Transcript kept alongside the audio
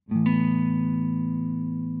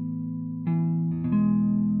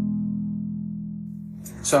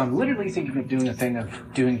So I'm literally thinking of doing kind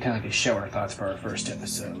of like a shower thoughts for our first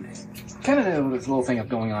episode. Kind of this little thing of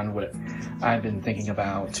going on what I've been thinking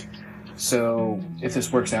about. So if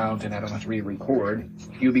this works out and I don't have to re-record,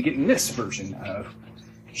 you'll be getting this version of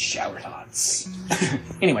shower thoughts.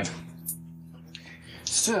 Anyway,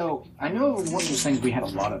 so I know one of those things, we had a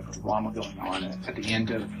lot of drama going on at the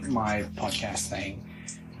end of my podcast thing,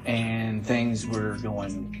 and things were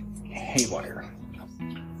going haywire.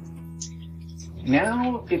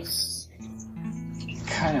 Now it's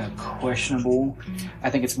kind of questionable. I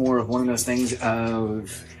think it's more of one of those things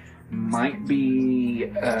of might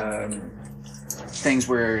be things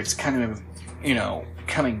where it's kind of,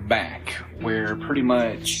 coming back, where pretty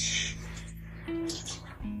much,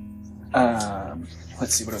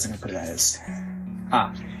 let's see, what else I'm going to put it as.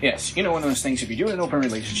 Yes, one of those things, if you're doing an open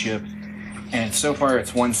relationship, and so far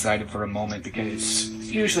it's one-sided for a moment, because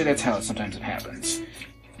usually that's how sometimes it happens.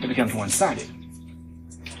 It becomes one-sided.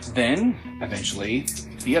 Then, eventually,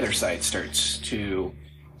 the other side starts to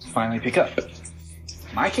finally pick up. In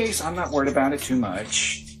my case, I'm not worried about it too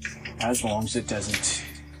much, as long as it doesn't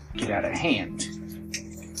get out of hand.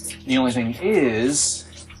 The only thing is,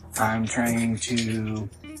 I'm trying to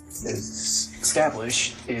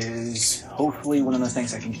establish is hopefully one of those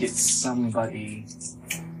things I can get somebody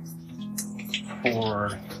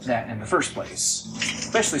for that in the first place.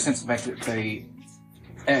 Especially since the fact that the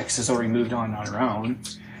ex has already moved on her own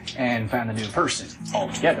and found a new person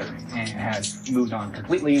altogether and has moved on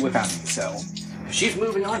completely without me. So if she's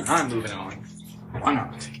moving on, I'm moving on. Why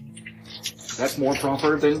not? That's more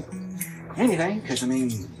proper than anything, because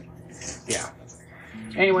yeah.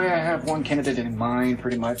 Anyway, I have one candidate in mind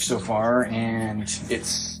pretty much so far, and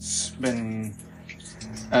it's been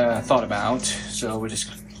thought about, so we're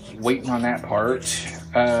just waiting on that part.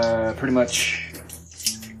 Pretty much,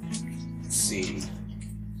 let's see.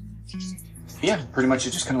 Yeah, pretty much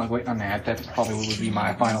it's just kind of like waiting on that. That probably would be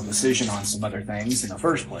my final decision on some other things in the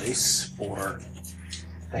first place for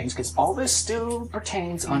things, because all this still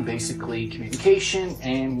pertains on basically communication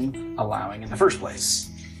and allowing in the first place.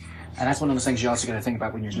 And that's one of the things you also got to think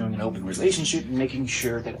about when you're doing an open relationship, making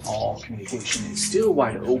sure that all communication is still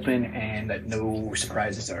wide open and that no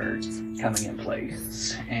surprises are coming in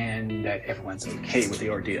place and that everyone's okay with the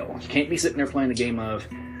ordeal. You can't be sitting there playing the game of,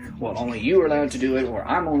 well, only you are allowed to do it, or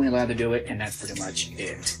I'm only allowed to do it, and that's pretty much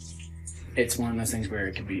it. It's one of those things where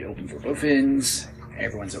it can be open for both ends,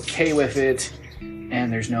 everyone's okay with it,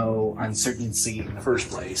 and there's no uncertainty in the first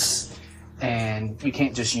place. And you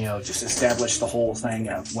can't just, just establish the whole thing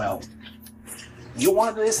of, well, you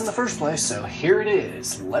wanted this in the first place, so here it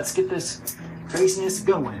is. Let's get this craziness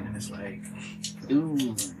going. And it's like,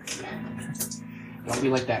 ooh. Don't be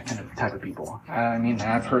like that kind of type of people.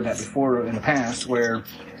 I've heard that before in the past, where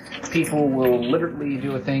people will literally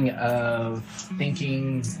do a thing of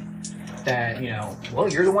thinking that, well,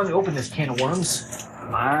 you're the one who opened this can of worms.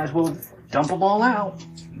 Might as well dump them all out.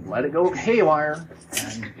 Let it go haywire.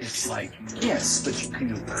 And it's like, yes, but you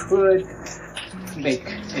could make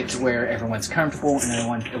it to where everyone's comfortable and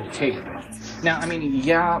everyone's okay with it. Now,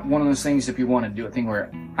 yeah, one of those things, if you want to do a thing where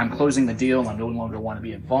I'm closing the deal and I no longer want to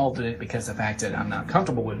be involved in it because of the fact that I'm not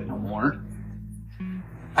comfortable with it no more,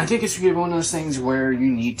 I think it's one of those things where you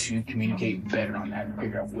need to communicate better on that and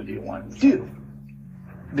figure out what you want to do.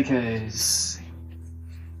 Because,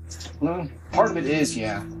 well, part of it is,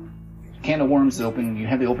 yeah, can of worms is open, you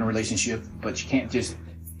have the open relationship, but you can't just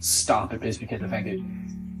stop it just because of the fact that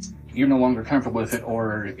you're no longer comfortable with it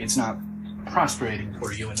or it's not prosperating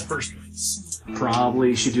for you in the first place.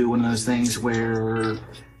 Probably should do one of those things where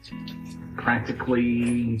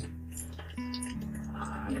practically,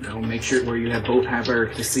 make sure where you have both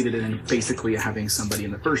are succeeded in basically having somebody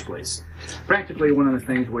in the first place. Practically one of the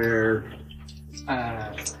things where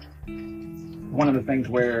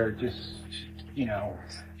just,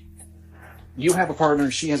 you have a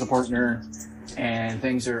partner, she has a partner, and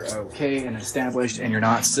things are okay and established, and you're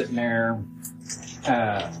not sitting there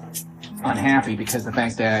unhappy because of the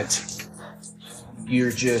fact that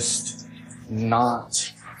you're just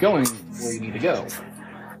not going where you need to go.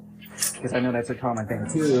 Because I know that's a common thing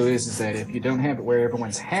too, is that if you don't have it where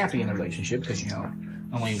everyone's happy in the relationship, because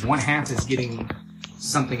only one half is getting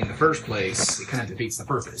something in the first place, it kind of defeats the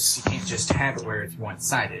purpose. You can't just have it where it's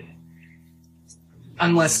one-sided.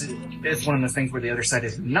 Unless it's one of those things where the other side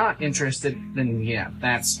is not interested, then yeah,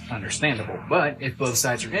 that's understandable. But if both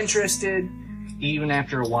sides are interested, even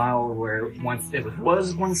after a while where once it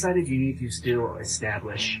was one-sided, you need to still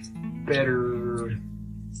establish better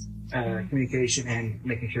communication and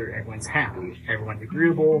making sure everyone's happy, everyone's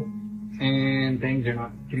agreeable, and things are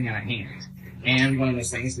not getting out of hand. And one of those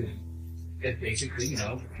things is basically,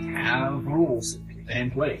 have rules.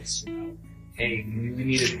 in place. Hey, we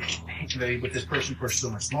need to with this person for so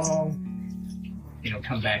much long.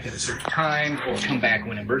 Come back at a certain time, or come back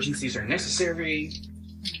when emergencies are necessary.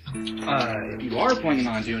 If you are planning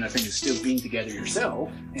on doing a thing is still being together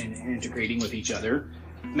yourself and integrating with each other,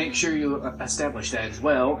 make sure you establish that as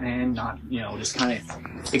well, and not, just kind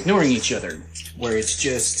of ignoring each other, where it's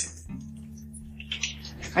just,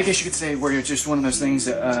 I guess you could say, where it's just one of those things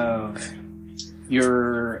of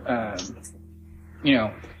you're,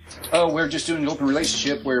 oh, we're just doing an open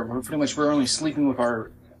relationship where we're only sleeping with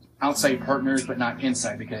our outside partners, but not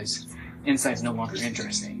inside, because inside's no longer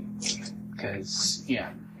interesting. Because,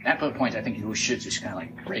 at that point, I think you should just kind of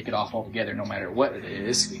like break it off altogether, no matter what it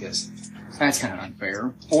is, because that's kind of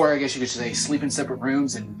unfair. Or I guess you could say sleep in separate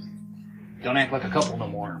rooms and don't act like a couple no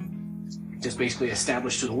more. Just basically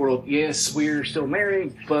establish to the world, yes, we're still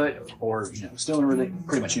married, or still in a relationship.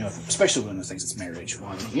 Pretty much, especially when those things it's marriage.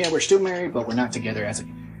 We're still married, but we're not together as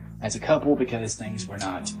a couple because things were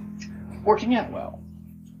not working out well.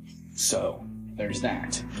 So there's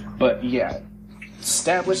that. But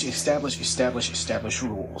establish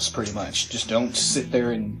rules, pretty much. Just don't sit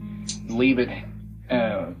there and leave it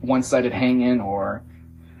one-sided hanging or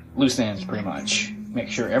loose ends, pretty much. Make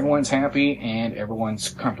sure everyone's happy and everyone's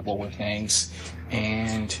comfortable with things,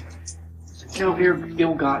 and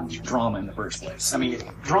ill-gotten drama in the first place. I mean,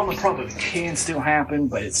 drama probably can still happen,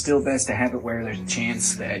 but it's still best to have it where there's a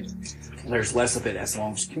chance that there's less of it as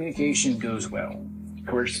long as communication goes well. Of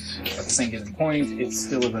course, at the same given point, it's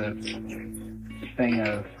still the thing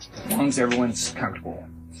of as long as everyone's comfortable.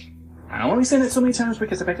 I only said it so many times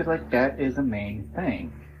because effectively that is the main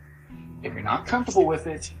thing. If you're not comfortable with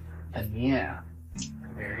it, then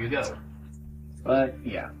there you go. But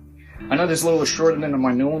I know this is a little shorter than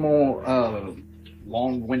my normal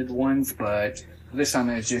long-winded ones, but this time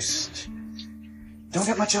I just don't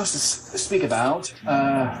have much else to speak about.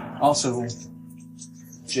 Also,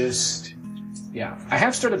 just I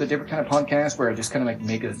have started a different kind of podcast where I just kind of like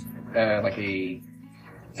make a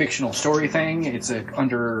fictional story thing. It's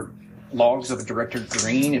under Logs of a Director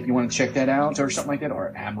Green, if you want to check that out, or something like that,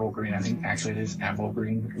 or Admiral Green. I think actually it is Admiral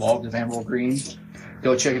Green. Logs of Admiral Green.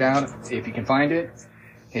 Go check it out if you can find it.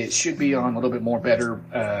 It should be on a little bit more better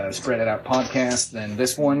spread out podcast than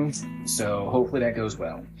this one, so hopefully that goes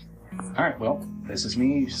well. Alright, well, this is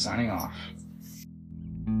me signing off.